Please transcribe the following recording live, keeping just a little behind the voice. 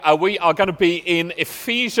We are going to be in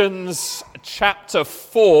Ephesians chapter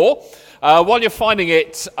 4. While you're finding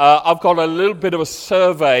it, I've got a little bit of a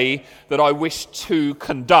survey that I wish to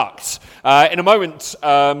conduct. In a moment,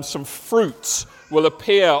 some fruit will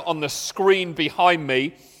appear on the screen behind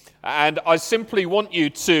me, and I simply want you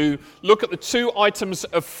to look at the two items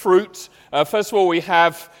of fruit. First of all, we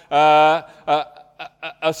have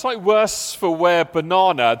a slightly worse for wear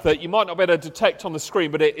banana that you might not be able to detect on the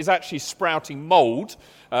screen, but it is actually sprouting mold.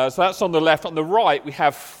 So that's on the left. On the right, we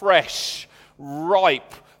have fresh,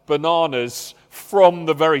 ripe bananas from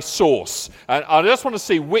the very source. And I just want to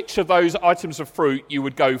see which of those items of fruit you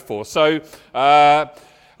would go for. So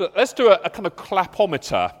let's do a kind of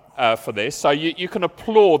clapometer for this. So you can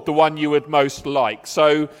applaud the one you would most like.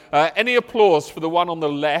 So any applause for the one on the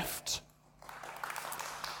left?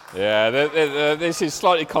 Yeah, this is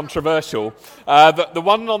slightly controversial. The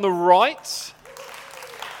one on the right,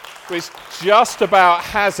 which just about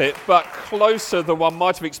has it, but closer than one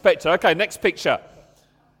might have expected. Okay, next picture.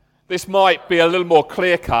 This might be a little more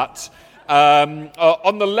clear-cut.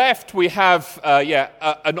 On the left, we have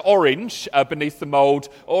an orange beneath the mould,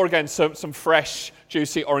 or again, some fresh,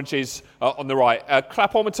 juicy oranges on the right.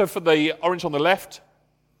 Clapometer for the orange on the left.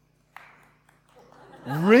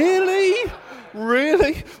 Really?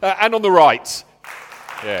 Really? And on the right.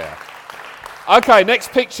 Yeah. Okay,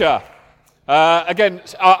 next picture. Again,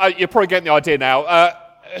 you're probably getting the idea now.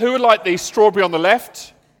 Who would like the strawberry on the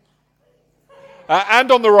left?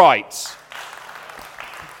 And on the right.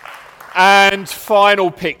 And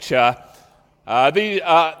final picture.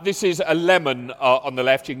 This is a lemon on the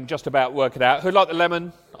left. You can just about work it out. Who'd like the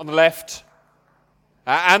lemon on the left?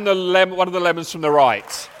 And one of the lemons from the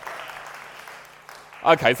right.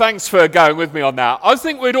 Okay, thanks for going with me on that. I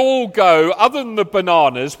think we'd all go, other than the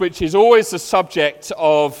bananas, which is always the subject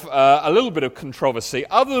of a little bit of controversy,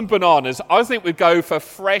 other than bananas, I think we'd go for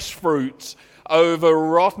fresh fruit over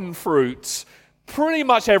rotten fruits pretty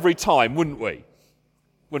much every time, wouldn't we?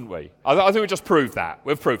 Wouldn't we? I think we just proved that.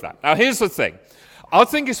 We've proved that. Now, here's the thing. I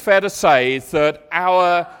think it's fair to say that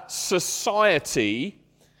our society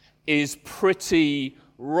is pretty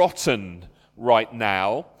rotten right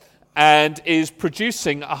now, and is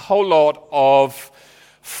producing a whole lot of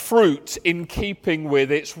fruit in keeping with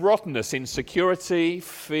its rottenness: insecurity,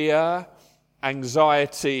 fear,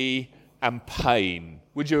 anxiety, and pain.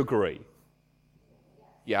 Would you agree?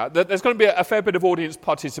 Yeah, there's going to be a fair bit of audience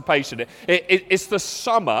participation. It's the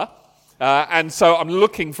summer, and so I'm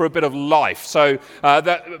looking for a bit of life. So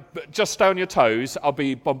just stay on your toes. I'll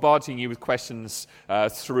be bombarding you with questions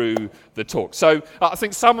through the talk. So I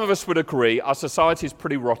think some of us would agree our society is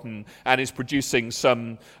pretty rotten and is producing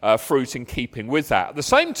some fruit in keeping with that. At the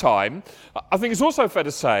same time, I think it's also fair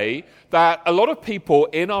to say that a lot of people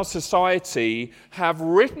in our society have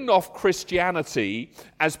written off Christianity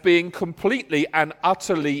as being completely and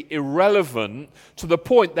utterly irrelevant, to the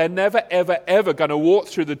point they're never, ever, ever going to walk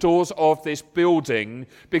through the doors of this building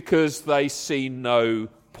because they see no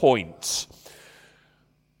point.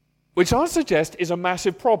 Which I suggest is a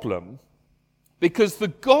massive problem, because the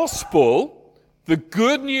gospel, the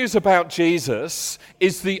good news about Jesus,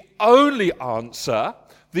 is the only answer,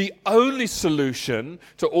 the only solution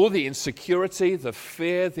to all the insecurity, the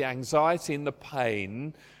fear, the anxiety, and the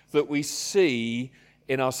pain that we see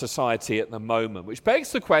in our society at the moment. Which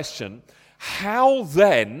begs the question, how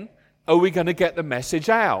then are we going to get the message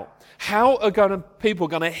out? How are people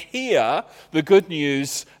going to hear the good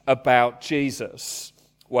news about Jesus?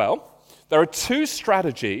 Well, there are two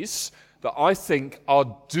strategies that I think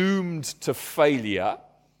are doomed to failure,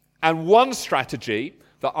 and one strategy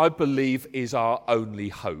that I believe is our only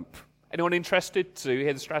hope. Anyone interested to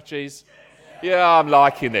hear the strategies? Yeah, I'm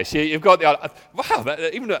liking this. You've got the... Wow,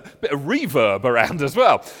 even a bit of reverb around as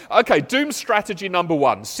well. Okay, doom strategy number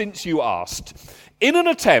one, since you asked. In an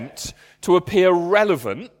attempt to appear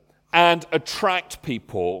relevant and attract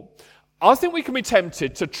people, I think we can be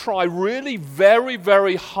tempted to try really very,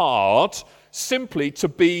 very hard simply to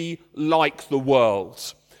be like the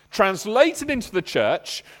world. Translated into the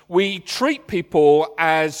church, we treat people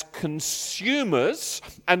as consumers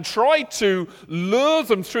and try to lure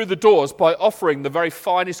them through the doors by offering the very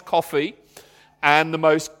finest coffee and the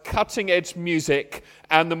most cutting-edge music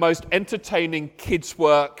and the most entertaining kids'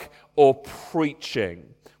 work or preaching.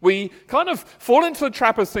 We kind of fall into the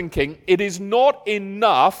trap of thinking it is not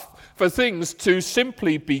enough for things to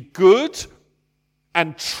simply be good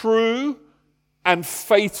and true and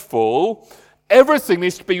faithful. Everything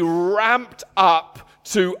needs to be ramped up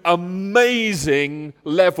to amazing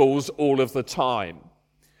levels all of the time.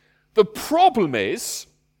 The problem is,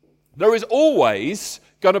 there is always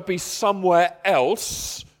going to be somewhere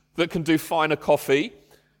else that can do finer coffee,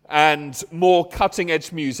 and more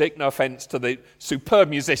cutting-edge music, no offense to the superb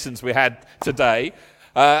musicians we had today,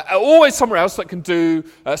 always somewhere else that can do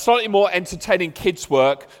slightly more entertaining kids'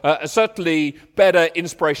 work, certainly better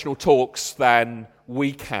inspirational talks than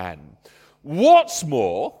we can. What's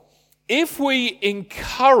more, if we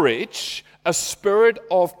encourage a spirit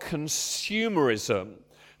of consumerism,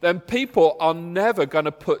 then people are never going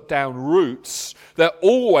to put down roots. They're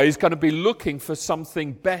always going to be looking for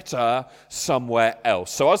something better somewhere else.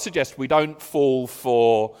 So I suggest we don't fall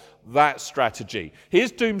for that strategy.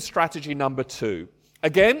 Here's doom strategy number 2.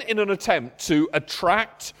 Again, in an attempt to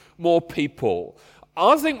attract more people,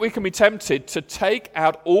 I think we can be tempted to take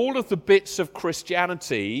out all of the bits of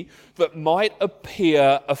Christianity that might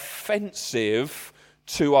appear offensive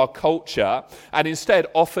to our culture and instead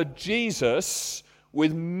offer Jesus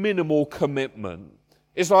with minimal commitment.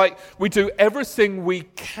 It's like we do everything we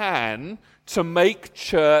can to make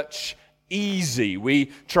church easy. We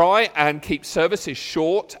try and keep services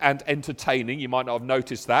short and entertaining. You might not have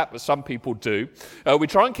noticed that, but some people do. We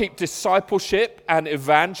try and keep discipleship and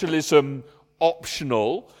evangelism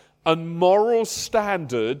optional and moral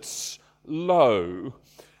standards low.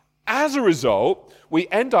 As a result, we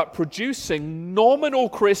end up producing nominal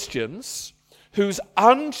Christians whose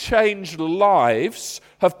unchanged lives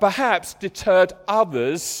have perhaps deterred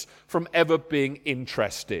others from ever being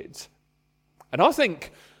interested. And I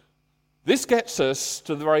think this gets us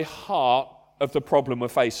to the very heart of the problem we're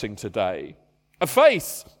facing today. A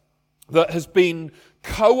faith that has been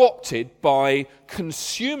co-opted by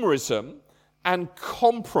consumerism and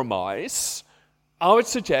compromise, I would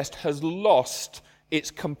suggest, has lost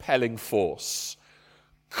its compelling force.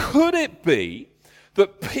 Could it be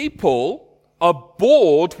that people are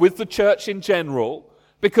bored with the church in general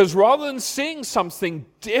because rather than seeing something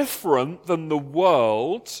different than the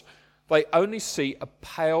world, they only see a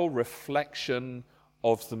pale reflection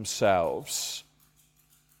of themselves?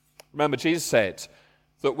 Remember, Jesus said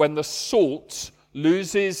that when the salt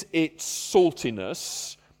loses its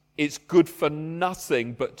saltiness, it's good for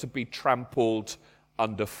nothing but to be trampled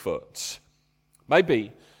underfoot.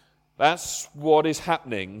 Maybe that's what is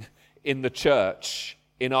happening in the church,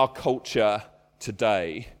 in our culture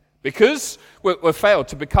today. Because we've failed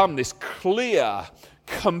to become this clear,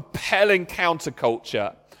 compelling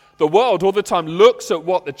counterculture, the world all the time looks at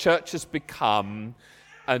what the church has become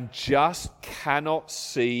and just cannot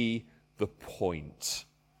see the point.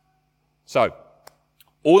 So,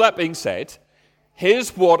 all that being said,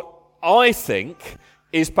 here's what I think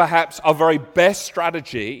is perhaps our very best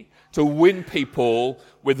strategy to win people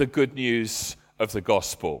with the good news of the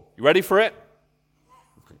gospel. You ready for it?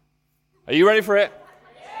 Are you ready for it?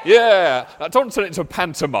 Yeah. I don't want to turn it into a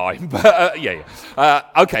pantomime, but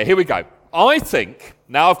okay, here we go. I think,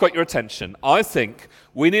 now I've got your attention, I think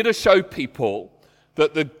we need to show people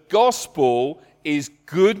that the gospel is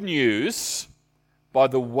good news by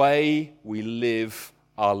the way we live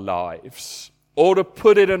our lives. Or to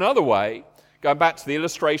put it another way, going back to the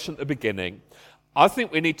illustration at the beginning, I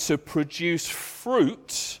think we need to produce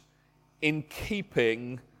fruit in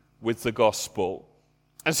keeping with the gospel.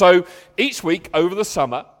 And so each week over the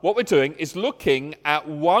summer, what we're doing is looking at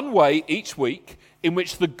one way each week in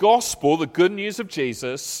which the gospel, the good news of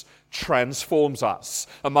Jesus, transforms us.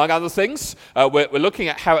 Among other things, we're looking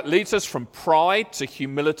at how it leads us from pride to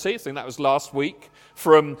humility. I think that was last week.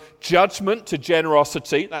 From judgment to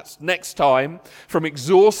generosity. That's next time. From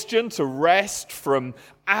exhaustion to rest. From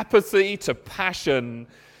apathy to passion.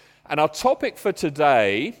 And our topic for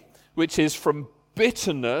today, which is from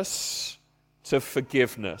bitterness to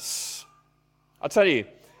forgiveness. I'll tell you,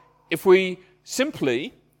 if we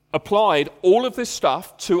simply applied all of this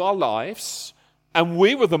stuff to our lives, and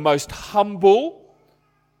we were the most humble,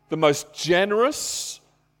 the most generous,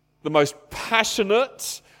 the most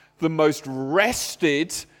passionate, the most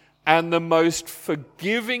rested, and the most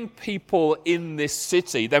forgiving people in this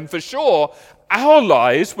city, then for sure, our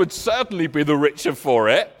lives would certainly be the richer for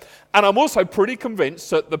it. And I'm also pretty convinced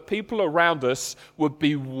that the people around us would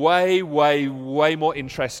be way, way, way more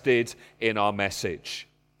interested in our message.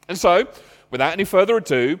 And so, without any further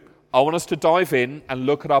ado, I want us to dive in and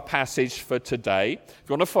look at our passage for today. If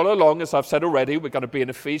you want to follow along, as I've said already, we're going to be in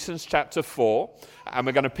Ephesians chapter 4, and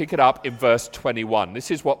we're going to pick it up in verse 21. This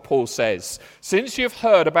is what Paul says. Since you've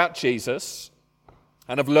heard about Jesus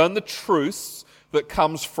and have learned the truth that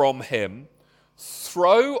comes from him,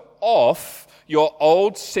 throw off your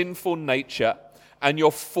old sinful nature and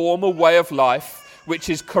your former way of life, which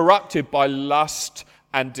is corrupted by lust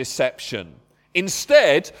and deception.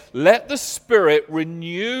 Instead, let the Spirit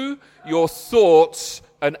renew your thoughts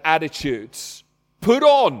and attitudes. Put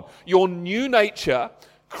on your new nature,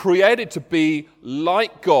 created to be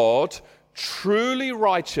like God, truly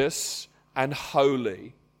righteous and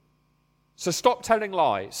holy. So stop telling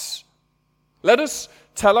lies. Let us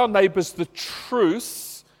tell our neighbours the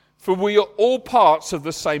truth, for we are all parts of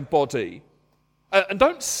the same body. And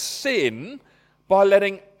don't sin by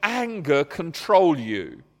letting anger control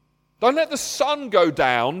you. Don't let the sun go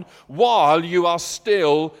down while you are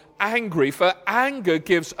still angry, for anger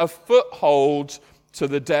gives a foothold to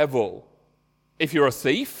the devil. If you're a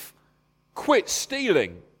thief, quit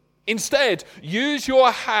stealing. Instead, use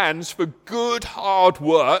your hands for good, hard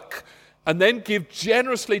work, and then give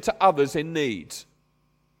generously to others in need.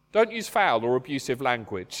 Don't use foul or abusive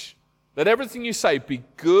language. Let everything you say be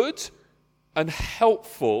good and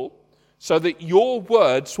helpful, so that your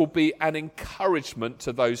words will be an encouragement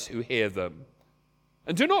to those who hear them.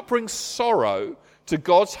 And do not bring sorrow to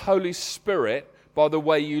God's Holy Spirit by the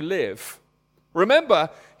way you live. Remember,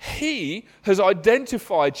 He has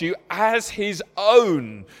identified you as His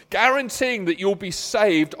own, guaranteeing that you'll be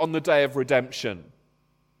saved on the day of redemption.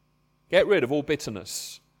 Get rid of all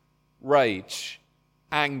bitterness, rage,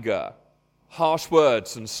 anger, harsh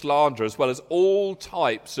words and slander, as well as all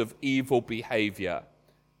types of evil behavior.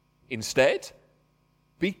 Instead,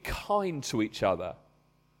 be kind to each other,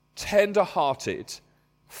 tender-hearted,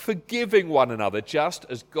 forgiving one another, just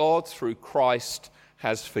as God through Christ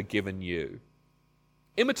has forgiven you.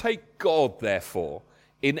 Imitate God, therefore,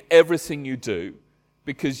 in everything you do,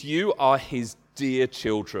 because you are His dear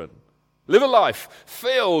children. Live a life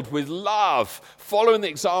filled with love, following the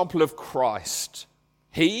example of Christ.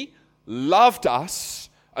 He loved us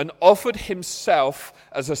and offered Himself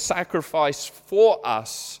as a sacrifice for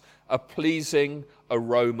us, a pleasing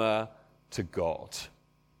aroma to God.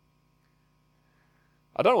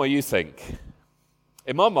 I don't know what you think.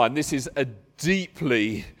 In my mind, this is a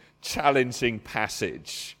deeply challenging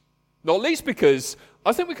passage. Not least because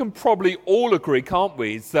I think we can probably all agree, can't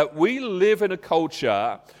we, that we live in a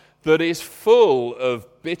culture that is full of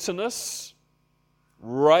bitterness,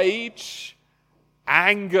 rage,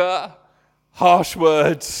 anger, harsh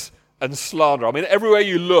words, and slander. I mean, everywhere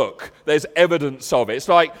you look, there's evidence of it. It's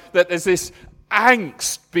like that there's this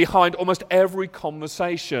angst behind almost every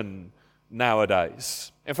conversation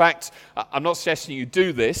nowadays. In fact, I'm not suggesting you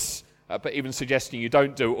do this, but even suggesting you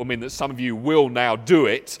don't do it will mean that some of you will now do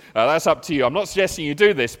it. That's up to you. I'm not suggesting you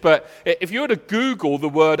do this, but if you were to Google the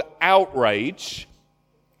word outrage,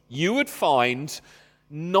 you would find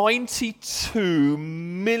 92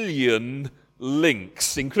 million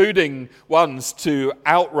links, including ones to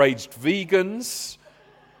outraged vegans,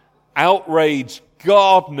 outraged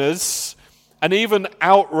gardeners, and even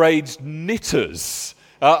outraged knitters.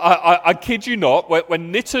 I kid you not,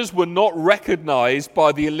 when knitters were not recognised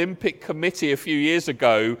by the Olympic Committee a few years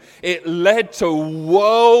ago, it led to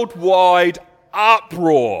worldwide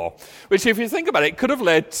uproar, which, if you think about it, could have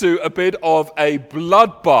led to a bit of a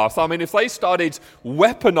bloodbath. I mean, if they started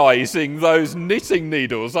weaponizing those knitting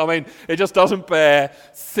needles, I mean, it just doesn't bear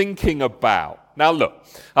thinking about. Now, look,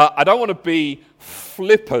 I don't want to be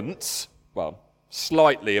flippant, well,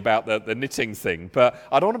 slightly about the knitting thing, but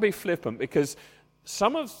I don't want to be flippant because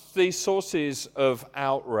some of these sources of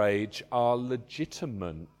outrage are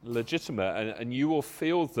legitimate, and you will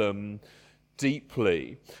feel them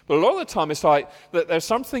deeply. But a lot of the time it's like that there's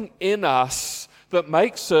something in us that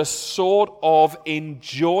makes us sort of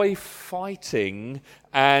enjoy fighting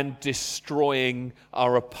and destroying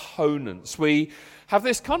our opponents. We have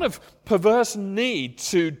this kind of perverse need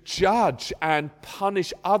to judge and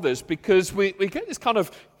punish others because we get this kind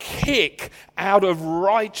of kick out of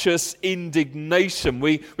righteous indignation.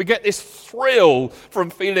 We get this thrill from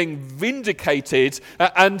feeling vindicated,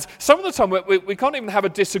 and some of the time we can't even have a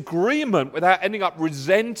disagreement without ending up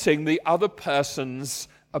resenting the other person's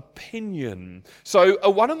opinion. So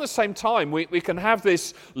at one and the same time, we can have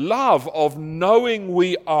this love of knowing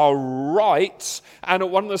we are right, and at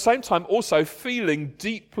one and the same time also feeling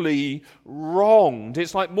deeply wronged.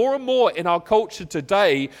 It's like more and more in our culture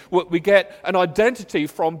today, we get an identity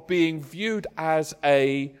from being viewed as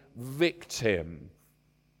a victim.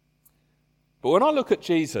 But when I look at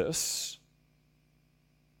Jesus,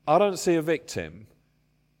 I don't see a victim.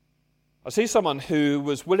 I see someone who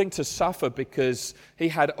was willing to suffer because he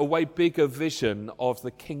had a way bigger vision of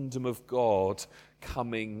the kingdom of God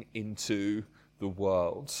coming into the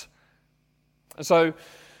world. And so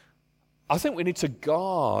I think we need to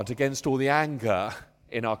guard against all the anger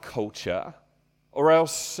in our culture, or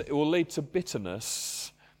else it will lead to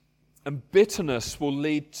bitterness. And bitterness will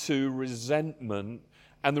lead to resentment,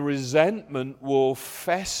 and the resentment will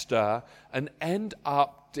fester and end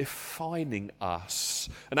up defining us.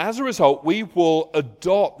 And as a result, we will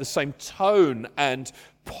adopt the same tone and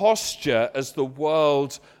posture as the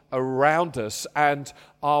world around us, and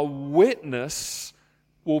our witness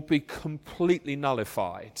will be completely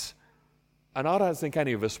nullified. And I don't think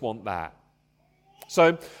any of us want that.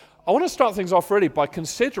 So I want to start things off really by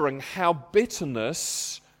considering how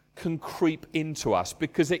bitterness can creep into us,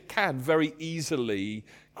 because it can very easily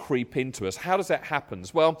creep into us. How does that happen?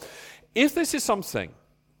 Well, if this is something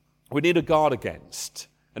we need to guard against,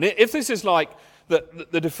 and if this is like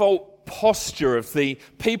the default posture of the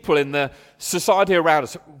people in the society around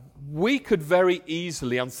us, we could very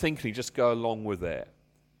easily, unthinkingly, just go along with it.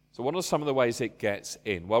 So what are some of the ways it gets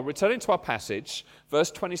in? Well, returning to our passage,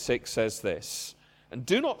 verse 26 says this: "And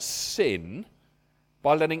do not sin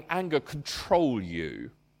by letting anger control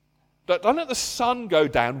you. Don't let the sun go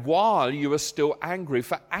down while you are still angry,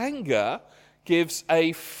 for anger gives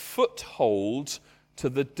a foothold to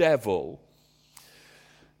the devil."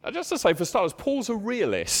 Now, just to say, for starters, Paul's a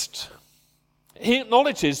realist. He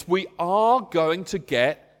acknowledges we are going to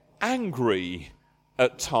get angry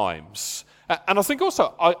at times. And I think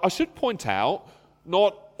also, I should point out,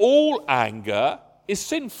 not all anger is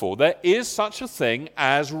sinful. There is such a thing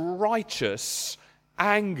as righteous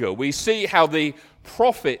anger. We see how the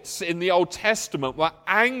prophets in the Old Testament were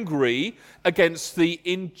angry against the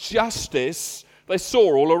injustice they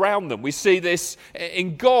saw all around them. We see this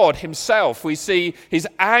in God himself. We see his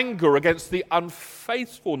anger against the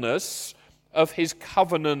unfaithfulness of his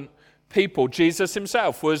covenant people. Jesus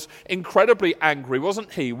himself was incredibly angry,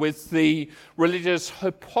 wasn't he, with the religious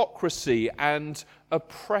hypocrisy and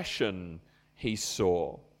oppression he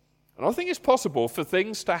saw. And I think it's possible for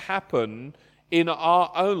things to happen in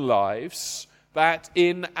our own lives that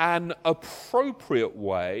in an appropriate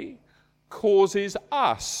way causes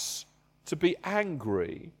us to be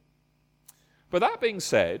angry. But that being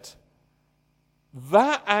said,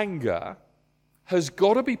 that anger has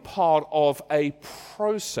got to be part of a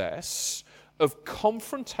process of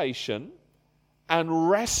confrontation and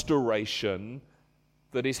restoration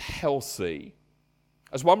that is healthy.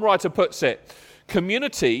 As one writer puts it,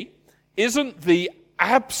 community isn't the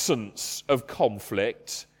absence of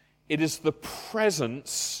conflict, it is the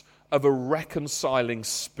presence of a reconciling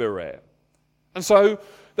spirit. And so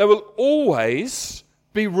there will always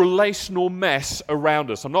be relational mess around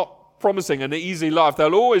us. I'm not promising an easy life.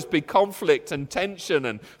 There'll always be conflict and tension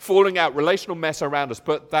and falling out, relational mess around us,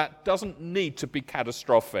 but that doesn't need to be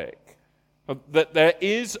catastrophic. That there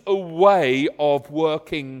is a way of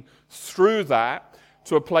working through that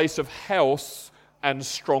to a place of health and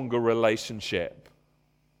stronger relationship.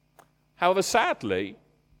 However, sadly,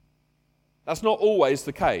 that's not always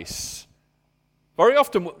the case. Very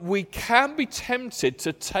often we can be tempted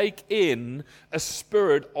to take in a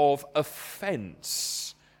spirit of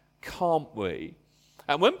offense, can't we?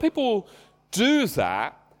 And when people do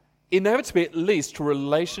that, inevitably it leads to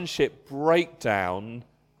relationship breakdown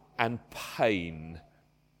and pain.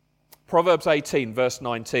 Proverbs 18, verse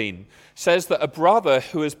 19, says that a brother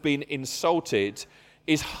who has been insulted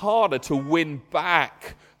is harder to win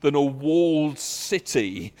back than a walled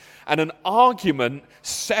city, and an argument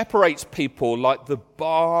separates people like the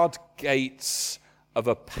barred gates of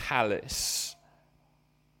a palace.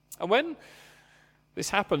 And when this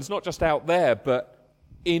happens, not just out there, but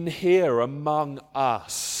in here among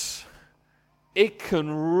us, it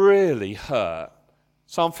can really hurt.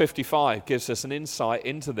 Psalm 55 gives us an insight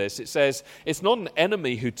into this. It says, "It's not an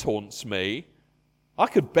enemy who taunts me. I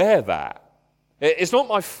could bear that. It's not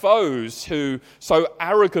my foes who so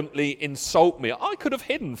arrogantly insult me. I could have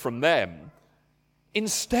hidden from them.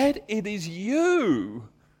 Instead, it is you,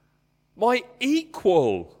 my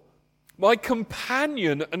equal, my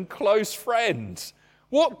companion and close friend.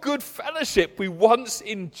 What good fellowship we once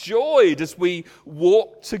enjoyed as we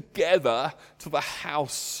walked together to the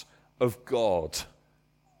house of God."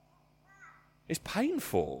 It's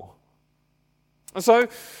painful. And so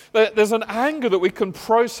there's an anger that we can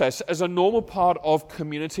process as a normal part of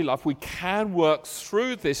community life. We can work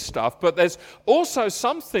through this stuff, but there's also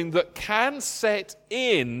something that can set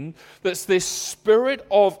in that's this spirit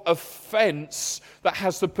of offense that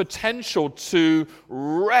has the potential to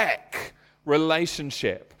wreck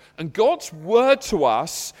relationship. And God's word to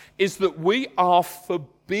us is that we are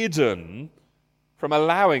forbidden from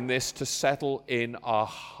allowing this to settle in our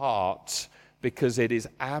heart, because it is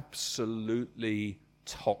absolutely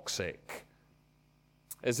toxic.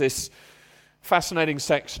 There's this fascinating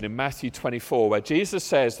section in Matthew 24 where Jesus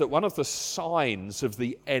says that one of the signs of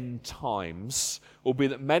the end times will be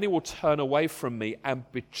that many will turn away from me and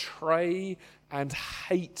betray and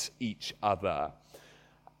hate each other.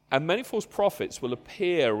 And many false prophets will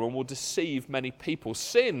appear and will deceive many people.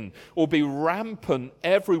 Sin will be rampant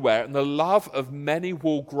everywhere, and the love of many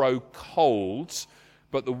will grow cold,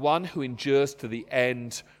 but the one who endures to the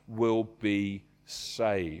end will be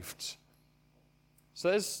saved. So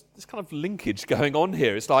there's this kind of linkage going on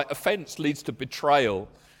here. It's like offense leads to betrayal.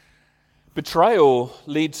 Betrayal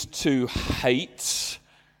leads to hate.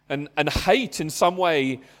 And hate in some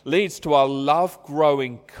way leads to our love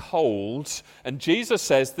growing cold. And Jesus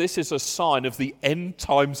says this is a sign of the end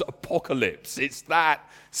times apocalypse. It's that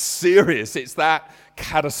serious. It's that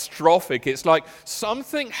catastrophic. It's like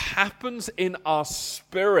something happens in our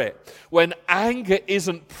spirit when anger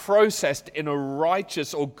isn't processed in a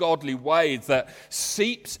righteous or godly way that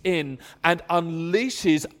seeps in and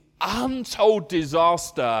unleashes untold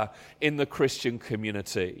disaster in the Christian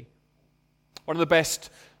community. One of the best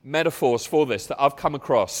metaphors for this that I've come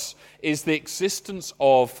across is the existence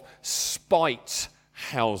of spite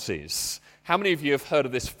houses. How many of you have heard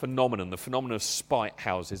of this phenomenon, the phenomenon of spite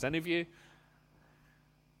houses? Any of you?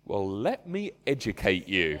 Well, let me educate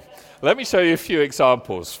you. Let me show you a few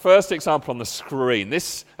examples. First example on the screen.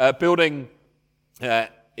 This building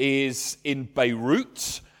is in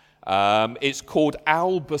Beirut. It's called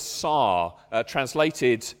Al-Basar,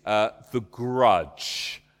 translated The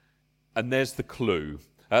Grudge. And there's the clue.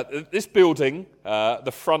 This building,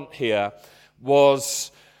 the front here,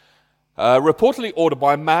 was reportedly ordered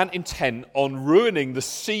by a man intent on ruining the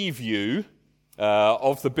sea view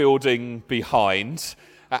of the building behind,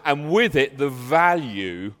 and with it, the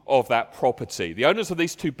value of that property. The owners of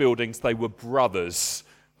these two buildings, they were brothers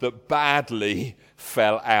that badly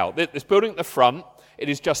fell out. This building at the front, it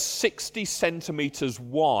is just 60 centimetres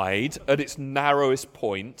wide at its narrowest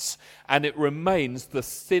point, and it remains the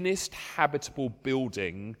thinnest habitable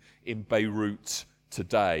building in Beirut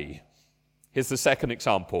today. Here's the second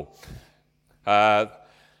example. The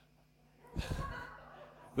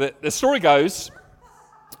story goes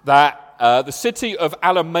that the city of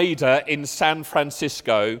Alameda in San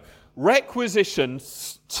Francisco requisitioned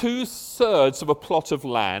 2/3 of a plot of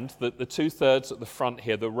land, the 2/3 at the front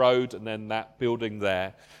here, the road and then that building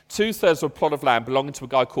there, 2/3 of a plot of land belonging to a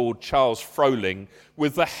guy called Charles Froling,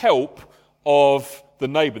 with the help of the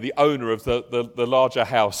neighbour, the owner of the larger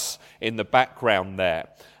house in the background there.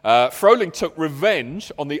 Froling took revenge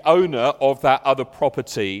on the owner of that other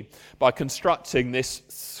property by constructing this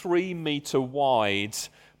 3-metre wide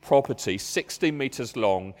property, 16 metres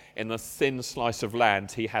long, in a thin slice of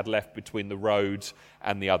land he had left between the road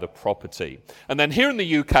and the other property. And then here in the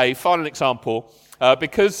UK, final example,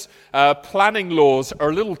 because planning laws are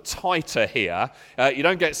a little tighter here, you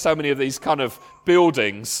don't get so many of these kind of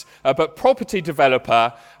buildings, but property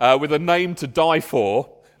developer with a name to die for,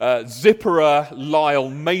 Zipporah Lyle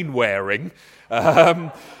Mainwaring,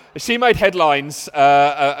 she made headlines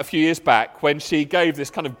a few years back when she gave this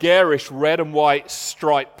kind of garish red and white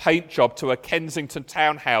striped paint job to a Kensington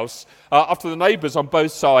townhouse after the neighbours on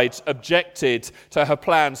both sides objected to her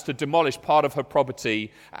plans to demolish part of her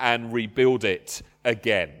property and rebuild it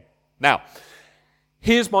again. Now,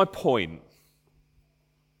 here's my point.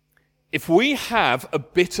 If we have a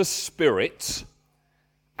bitter spirit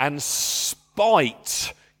and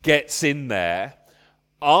spite gets in there,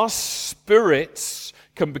 our spirits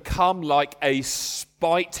can become like a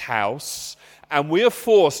spite house, and we are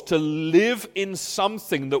forced to live in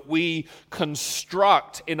something that we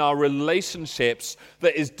construct in our relationships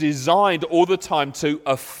that is designed all the time to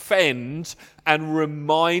offend and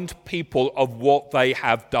remind people of what they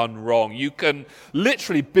have done wrong. You can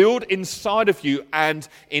literally build inside of you and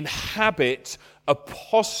inhabit a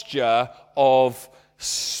posture of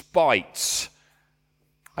spite.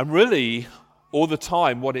 And really, all the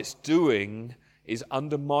time, what it's doing is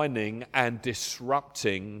undermining and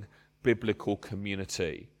disrupting biblical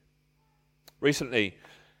community. Recently,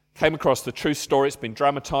 came across the true story. It's been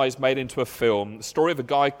dramatized, made into a film. The story of a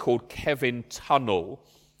guy called Kevin Tunnell.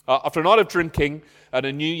 After a night of drinking at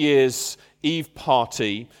a New Year's Eve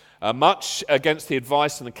party, much against the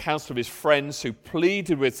advice and the counsel of his friends who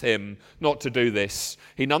pleaded with him not to do this,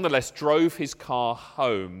 he nonetheless drove his car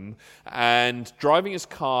home, and driving his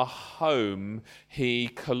car home, he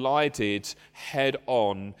collided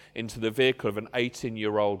head-on into the vehicle of an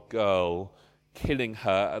 18-year-old girl, killing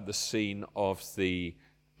her at the scene of the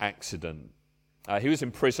accident. He was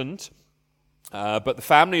imprisoned, but the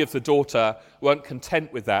family of the daughter weren't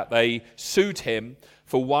content with that. They sued him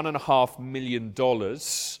for $1.5 million,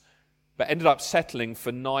 but ended up settling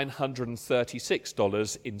for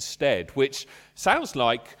 $936 instead, which sounds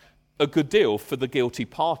like a good deal for the guilty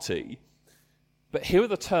party. But here are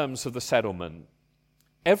the terms of the settlement.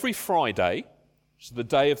 Every Friday, which is the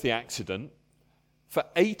day of the accident, For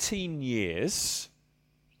 18 years,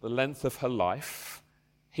 the length of her life,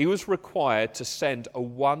 he was required to send a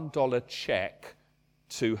 $1 check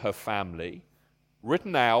to her family,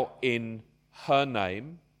 written out in her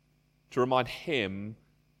name, to remind him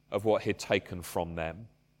of what he'd taken from them.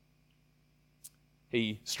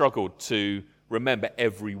 He struggled to remember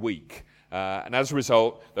every week. And as a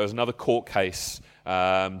result, there was another court case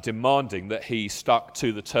demanding that he stuck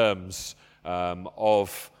to the terms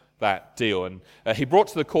of that deal. And he brought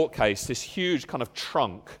to the court case this huge kind of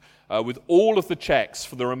trunk with all of the checks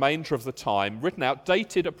for the remainder of the time, written out,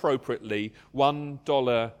 dated appropriately,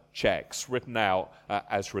 $1 checks, written out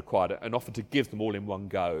as required, and offered to give them all in one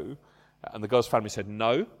go. And the girl's family said,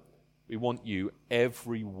 no, we want you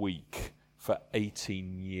every week for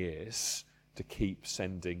 18 years to keep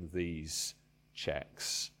sending these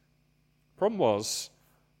checks. Problem was,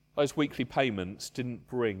 those weekly payments didn't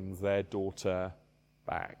bring their daughter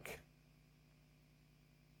back.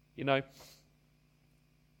 You know,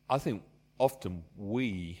 I think often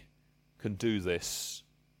we can do this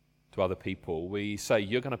to other people. We say,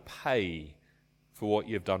 you're going to pay for what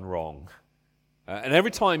you've done wrong. And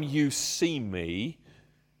every time you see me,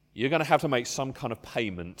 you're going to have to make some kind of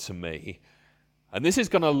payment to me. And this is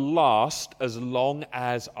going to last as long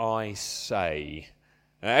as I say.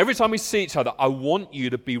 Every time we see each other, I want you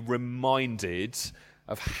to be reminded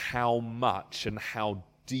of how much and how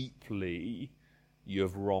deeply you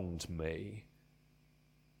have wronged me.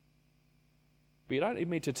 But you don't need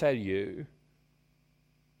me to tell you,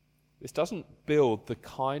 this doesn't build the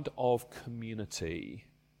kind of community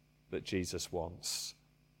that Jesus wants.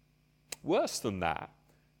 Worse than that,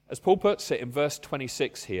 as Paul puts it in verse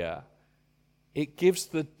 26 here, it gives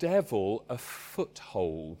the devil a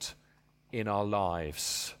foothold in our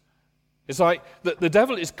lives. It's like the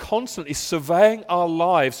devil is constantly surveying our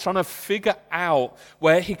lives, trying to figure out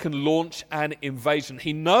where he can launch an invasion.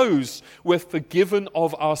 He knows we're forgiven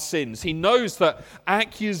of our sins. He knows that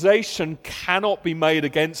accusation cannot be made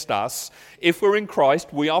against us. If we're in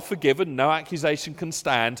Christ, we are forgiven. No accusation can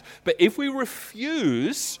stand. But if we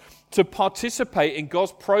refuse to participate in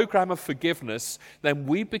God's program of forgiveness, then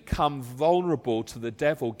we become vulnerable to the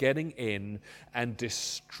devil getting in and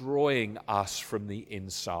destroying us from the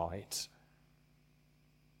inside.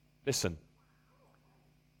 Listen,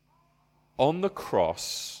 on the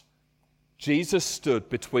cross, Jesus stood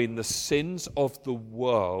between the sins of the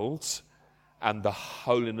world and the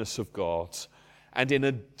holiness of God. And in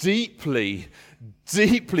a deeply,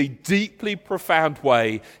 deeply, deeply profound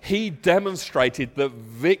way, he demonstrated that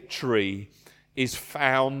victory is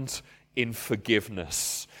found in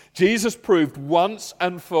forgiveness. Jesus proved once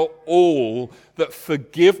and for all that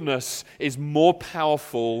forgiveness is more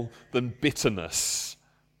powerful than bitterness.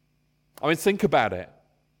 I mean, think about it.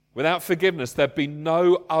 Without forgiveness, there'd be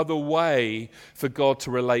no other way for God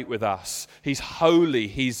to relate with us. He's holy.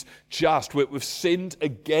 He's just. We've sinned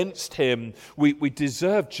against him. We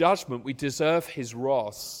deserve judgment. We deserve his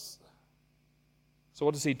wrath. So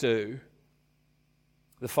what does he do?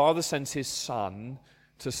 The Father sends his Son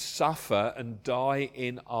to suffer and die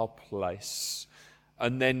in our place,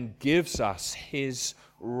 and then gives us his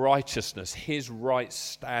righteousness, his right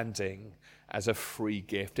standing as a free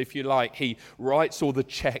gift. If you like, he writes all the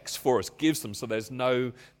checks for us, gives them so there's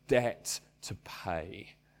no debt to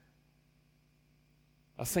pay.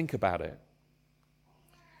 Now think about it.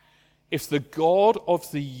 If the God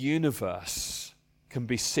of the universe can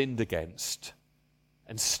be sinned against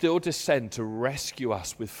and still descend to rescue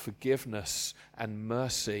us with forgiveness and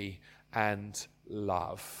mercy and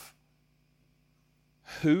love,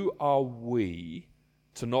 who are we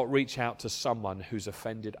to not reach out to someone who's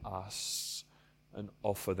offended us and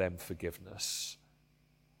offer them forgiveness?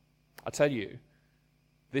 I tell you,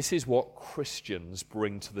 this is what Christians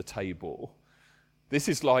bring to the table. This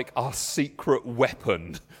is like our secret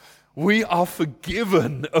weapon. We are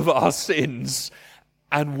forgiven of our sins,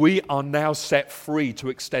 and we are now set free to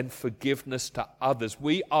extend forgiveness to others.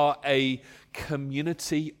 We are a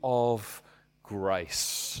community of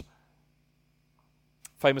grace.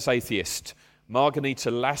 Famous atheist Margarita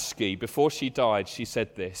Lasky, before she died, she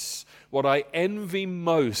said this: "What I envy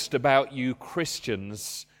most about you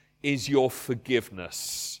Christians is your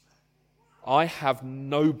forgiveness. I have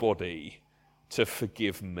nobody to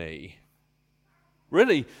forgive me."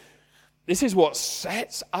 Really, this is what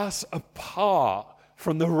sets us apart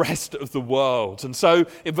from the rest of the world. And so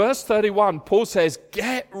in verse 31, Paul says,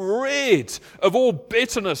 get rid of all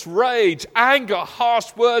bitterness, rage, anger,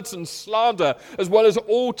 harsh words and slander, as well as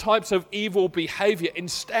all types of evil behavior.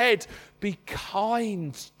 Instead, be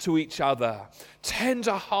kind to each other,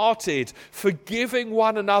 tender-hearted, forgiving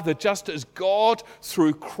one another, just as God,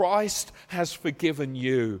 through Christ, has forgiven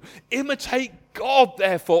you. Imitate God,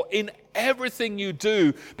 therefore, in everything you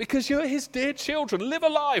do, because you're his dear children. Live a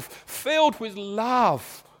life filled with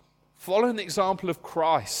love, following the example of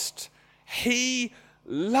Christ. He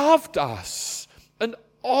loved us and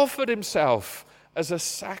offered himself as a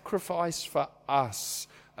sacrifice for us,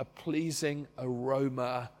 a pleasing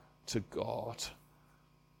aroma to God.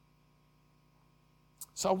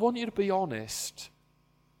 So I want you to be honest.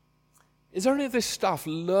 Is there any of this stuff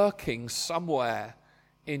lurking somewhere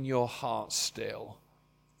in your heart still?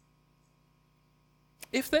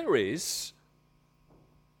 If there is,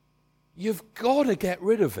 you've got to get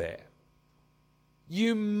rid of it.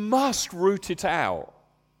 You must root it out.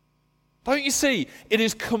 Don't you see? It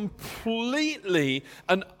is completely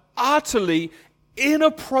and utterly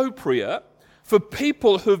inappropriate for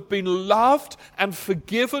people who've been loved and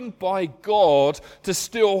forgiven by God to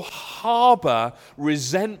still harbor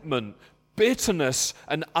resentment, bitterness,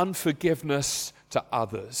 and unforgiveness to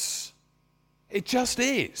others. It just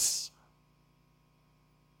is.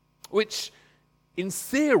 Which, in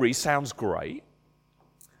theory, sounds great.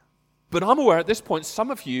 But I'm aware at this point, some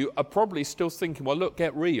of you are probably still thinking, well, look,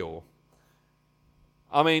 get real.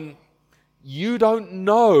 I mean, you don't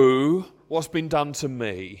know what's been done to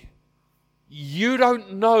me. You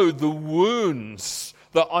don't know the wounds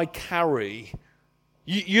that I carry.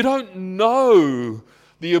 You don't know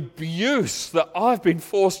the abuse that I've been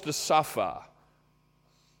forced to suffer.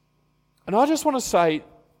 And I just want to say,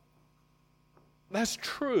 that's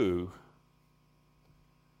true.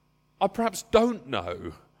 I perhaps don't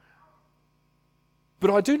know.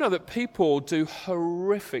 But I do know that people do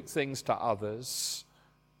horrific things to others.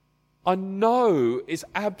 I know it's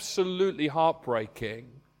absolutely heartbreaking.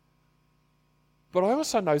 But I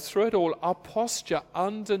also know through it all, our posture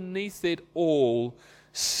underneath it all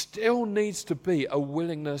still needs to be a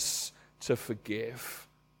willingness to forgive.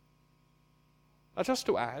 Now, just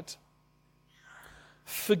to add,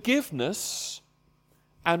 forgiveness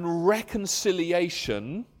and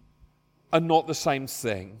reconciliation are not the same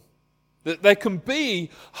thing. That there can be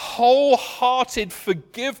wholehearted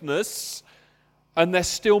forgiveness and there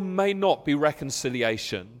still may not be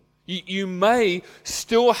reconciliation. You may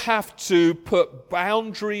still have to put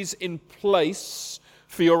boundaries in place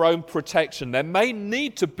for your own protection. There may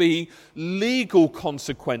need to be legal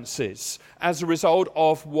consequences as a result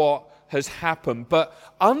of what has happened. But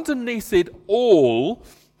underneath it all,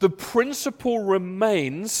 the principle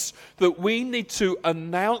remains that we need to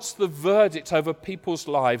announce the verdict over people's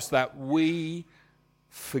lives that we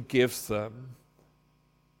forgive them.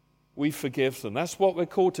 We forgive them. That's what we're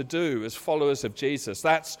called to do as followers of Jesus.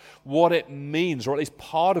 That's what it means, or at least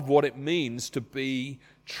part of what it means to be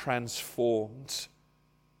transformed.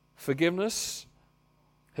 Forgiveness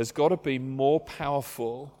has got to be more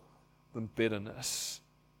powerful than bitterness.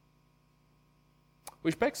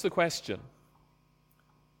 Which begs the question,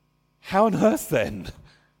 how on earth then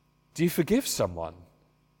do you forgive someone?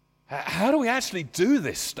 How do we actually do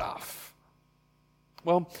this stuff?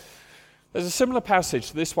 Well, there's a similar passage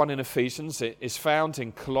to this one in Ephesians. It is found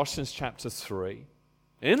in Colossians chapter 3.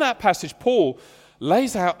 In that passage, Paul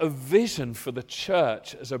lays out a vision for the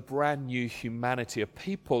church as a brand new humanity, a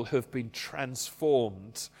people who have been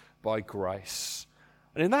transformed by grace.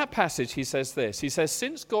 And in that passage, he says this. He says,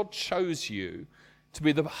 since God chose you to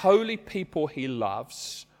be the holy people he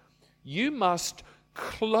loves, you must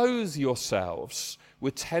clothe yourselves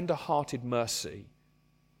with tender-hearted mercy,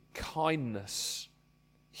 kindness,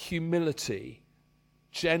 humility,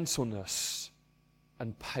 gentleness,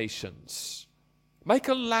 and patience. Make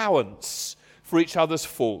allowance for each other's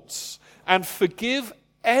faults and forgive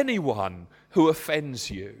anyone who offends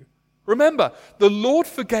you. Remember, the Lord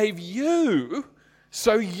forgave you,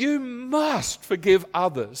 so you must forgive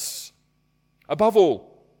others. Above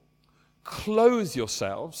all, clothe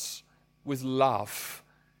yourselves with love,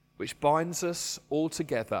 which binds us all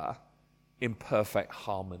together in perfect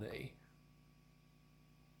harmony.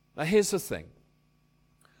 Now here's the thing.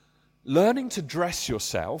 Learning to dress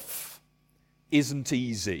yourself isn't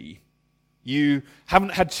easy. You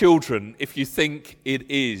haven't had children if you think it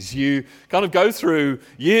is. You kind of go through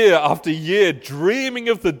year after year dreaming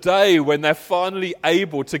of the day when they're finally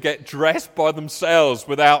able to get dressed by themselves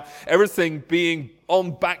without everything being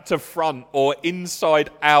on back to front or inside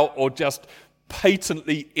out or just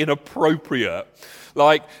patently inappropriate.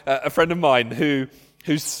 Like a friend of mine who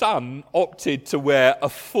whose son opted to wear a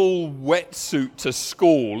full wetsuit to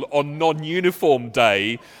school on non-uniform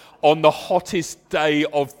day on the hottest day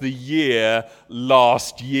of the year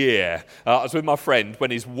last year. I was with my friend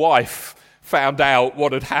when his wife found out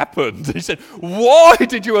what had happened. He said, "Why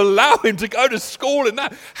did you allow him to go to school in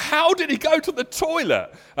that? How did he go to the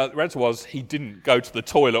toilet?" The answer was he didn't go to the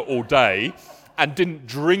toilet all day and didn't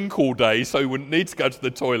drink all day, so he wouldn't need to go to the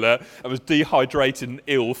toilet, and was dehydrated and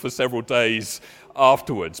ill for several days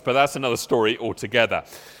afterwards. But that's another story altogether.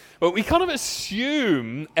 But we kind of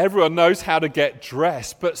assume everyone knows how to get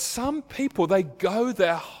dressed, but some people, they go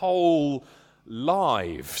their whole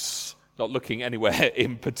lives, not looking anywhere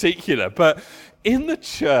in particular, but in the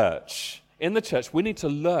church, we need to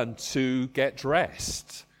learn to get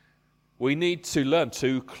dressed. We need to learn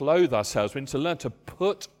to clothe ourselves. We need to learn to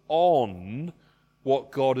put on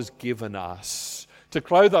what God has given us, to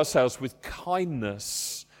clothe ourselves with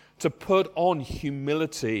kindness, to put on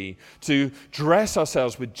humility, to dress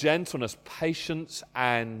ourselves with gentleness, patience,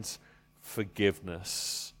 and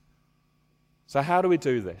forgiveness. So how do we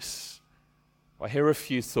do this? Well, here are a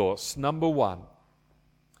few thoughts. Number one,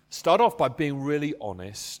 start off by being really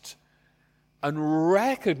honest and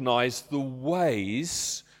recognize the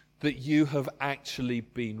ways that you have actually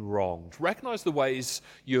been wronged. Recognize the ways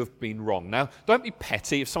you have been wronged. Now, don't be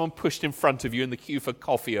petty. If someone pushed in front of you in the queue for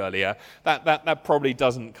coffee earlier, that probably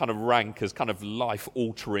doesn't kind of rank as kind of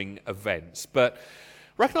life-altering events. But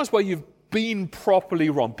recognize where you've been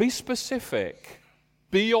properly wronged. Be specific.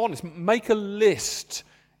 Be honest. Make a list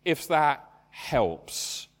if that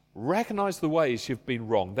helps. Recognize the ways you've been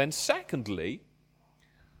wronged. Then secondly,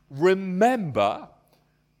 remember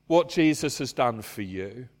what Jesus has done for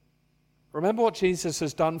you. Remember what Jesus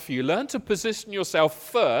has done for you. Learn to position yourself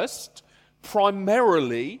first,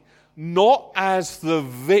 primarily, not as the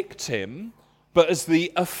victim, but as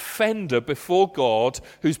the offender before God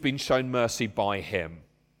who's been shown mercy by him.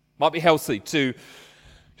 Might be healthy to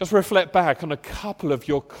just reflect back on a couple of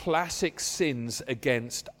your classic sins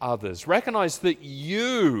against others. Recognize that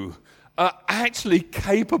you are actually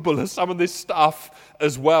capable of some of this stuff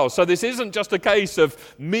as well. So this isn't just a case of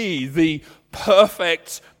me, the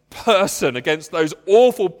perfect person, against those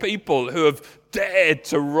awful people who have dared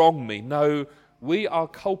to wrong me. No, we are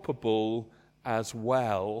culpable as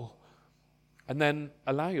well. And then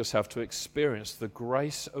allow yourself to experience the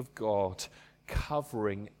grace of God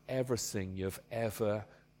covering everything you've ever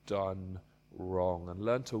done wrong, and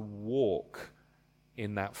learn to walk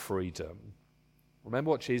in that freedom. Remember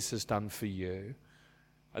what Jesus has done for you.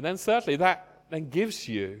 And then thirdly, that then gives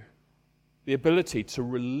you the ability to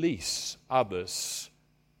release others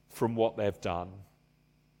from what they've done.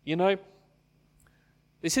 You know,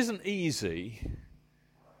 this isn't easy.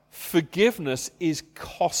 Forgiveness is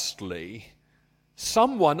costly.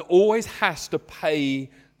 Someone always has to pay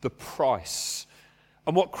the price.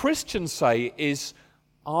 And what Christians say is,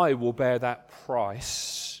 I will bear that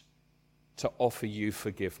price to offer you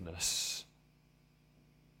forgiveness.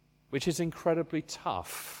 Which is incredibly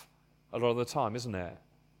tough a lot of the time, isn't it?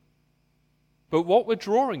 But what we're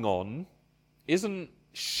drawing on isn't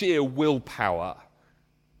sheer willpower.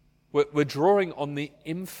 We're drawing on the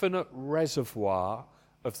infinite reservoir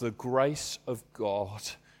of the grace of God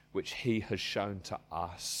which he has shown to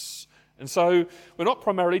us. And so we're not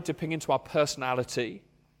primarily dipping into our personality.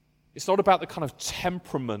 It's not about the kind of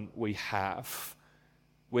temperament we have.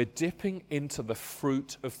 We're dipping into the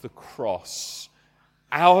fruit of the cross.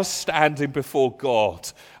 Our standing before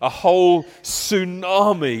God, a whole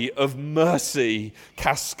tsunami of mercy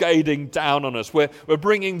cascading down on us. We're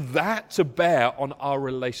bringing that to bear on our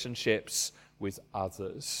relationships with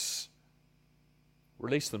others.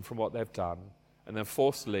 Release them from what they've done. And then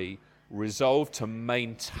fourthly, resolve to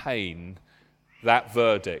maintain that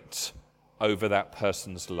verdict over that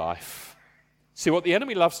person's life. See, what the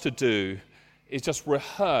enemy loves to do is just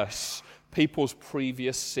rehearse people's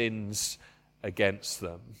previous sins against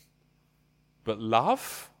them. But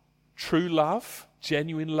love, true love,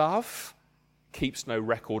 genuine love, keeps no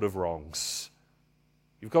record of wrongs.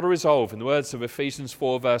 You've got to resolve, in the words of Ephesians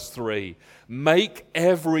 4 verse 3, make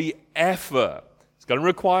every effort. It's going to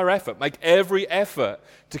require effort. Make every effort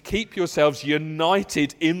to keep yourselves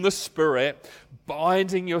united in the Spirit,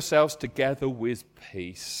 binding yourselves together with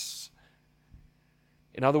peace.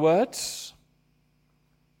 In other words,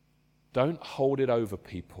 don't hold it over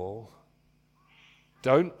people.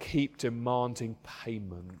 Don't keep demanding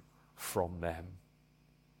payment from them.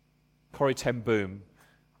 Corrie ten Boom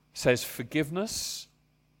says forgiveness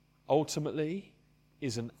ultimately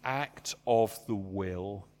is an act of the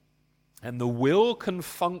will. And the will can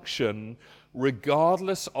function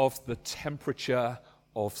regardless of the temperature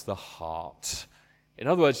of the heart. In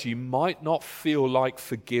other words, you might not feel like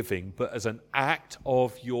forgiving, but as an act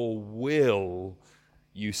of your will,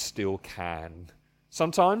 you still can.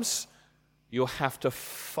 Sometimes you'll have to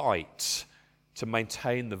fight to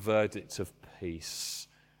maintain the verdict of peace.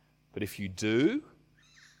 But if you do,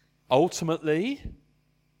 ultimately,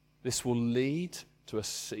 this will lead to a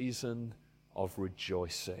season of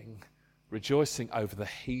rejoicing. Rejoicing over the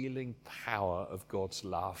healing power of God's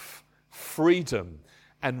love, freedom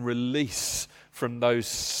and release from those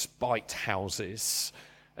spite houses,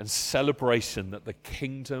 and celebration that the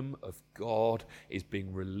kingdom of God is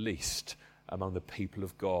being released among the people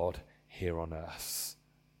of God here on earth.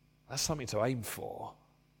 That's something to aim for.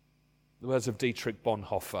 The words of Dietrich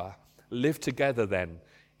Bonhoeffer: live together then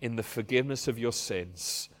in the forgiveness of your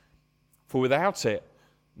sins, for without it,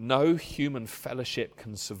 no human fellowship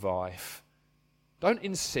can survive. Don't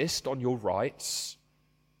insist on your rights.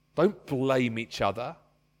 Don't blame each other.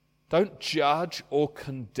 Don't judge or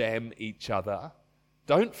condemn each other.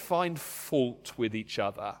 Don't find fault with each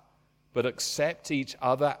other, but accept each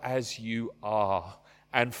other as you are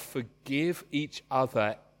and forgive each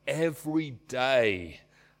other every day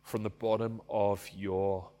from the bottom of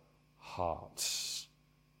your hearts.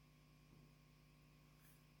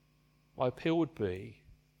 My appeal would be,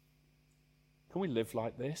 can we live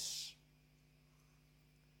like this?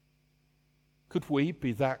 Could we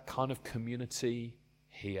be that kind of community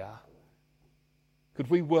here? Could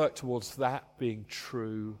we work towards that being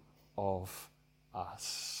true of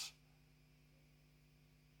us?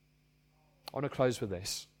 I want to close with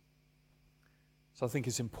this. So I think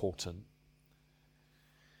it's important.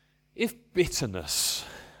 If bitterness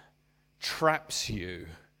traps you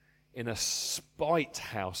in a spite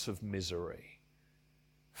house of misery,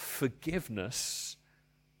 forgiveness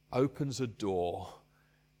opens a door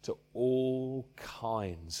to all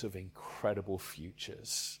kinds of incredible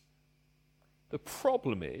futures. The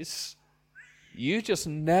problem is, you just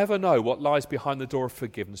never know what lies behind the door of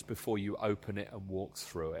forgiveness before you open it and walk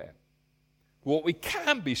through it. What we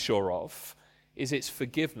can be sure of is it's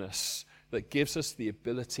forgiveness that gives us the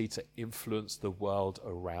ability to influence the world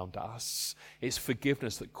around us. It's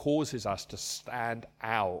forgiveness that causes us to stand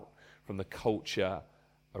out from the culture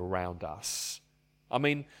around us. I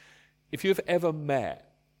mean, if you've ever met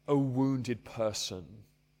a wounded person,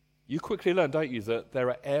 you quickly learn, don't you, that there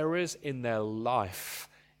are areas in their life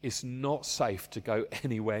it's not safe to go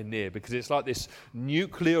anywhere near, because it's like this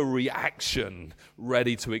nuclear reaction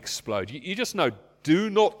ready to explode. You just know, do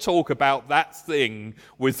not talk about that thing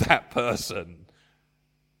with that person.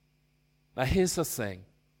 Now here's the thing.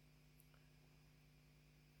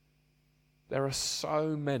 There are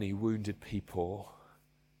so many wounded people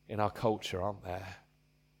in our culture, aren't there?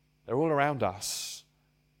 They're all around us.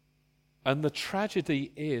 And the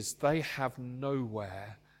tragedy is they have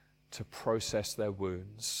nowhere to process their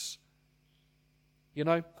wounds. You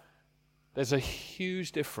know, there's a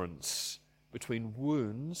huge difference between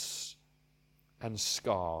wounds and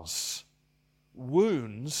scars.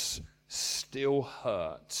 Wounds still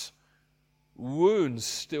hurt. Wounds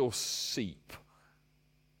still seep.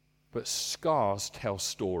 But scars tell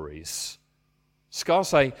stories. Scars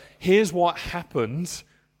say, here's what happened,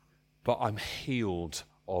 but I'm healed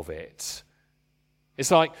of it.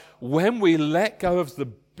 It's like when we let go of the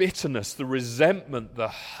bitterness, the resentment, the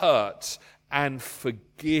hurt, and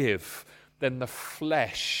forgive, then the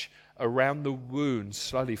flesh around the wound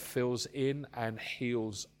slowly fills in and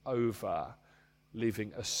heals over,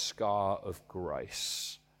 leaving a scar of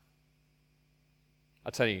grace.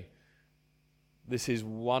 I tell you, this is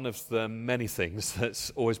one of the many things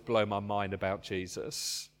that's always blown my mind about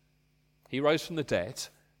Jesus. He rose from the dead,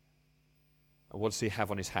 and what does he have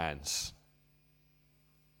on his hands?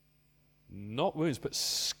 Not wounds, but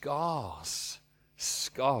scars.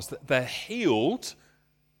 Scars. They're healed,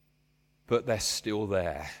 but they're still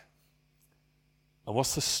there. And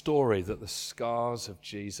what's the story that the scars of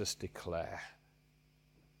Jesus declare?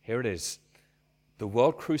 Here it is. The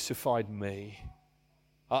world crucified me.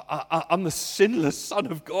 I'm the sinless Son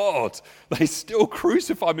of God. They still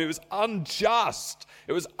crucified me. It was unjust.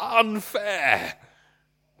 It was unfair.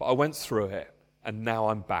 But I went through it, and now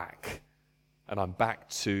I'm back. And I'm back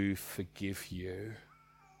to forgive you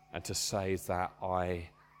and to say that I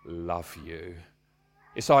love you.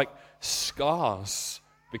 It's like scars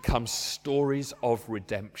become stories of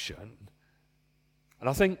redemption. And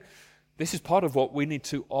I think this is part of what we need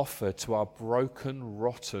to offer to our broken,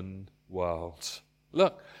 rotten world.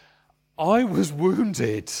 Look, I was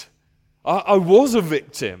wounded. I was a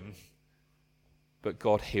victim. But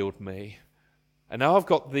God healed me. And now I've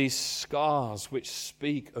got these scars which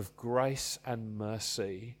speak of grace and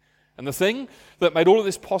mercy. And the thing that made all of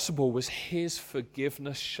this possible was his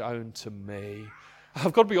forgiveness shown to me.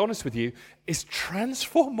 I've got to be honest with you, it's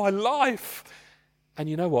transformed my life. And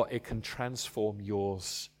you know what? It can transform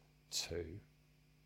yours too.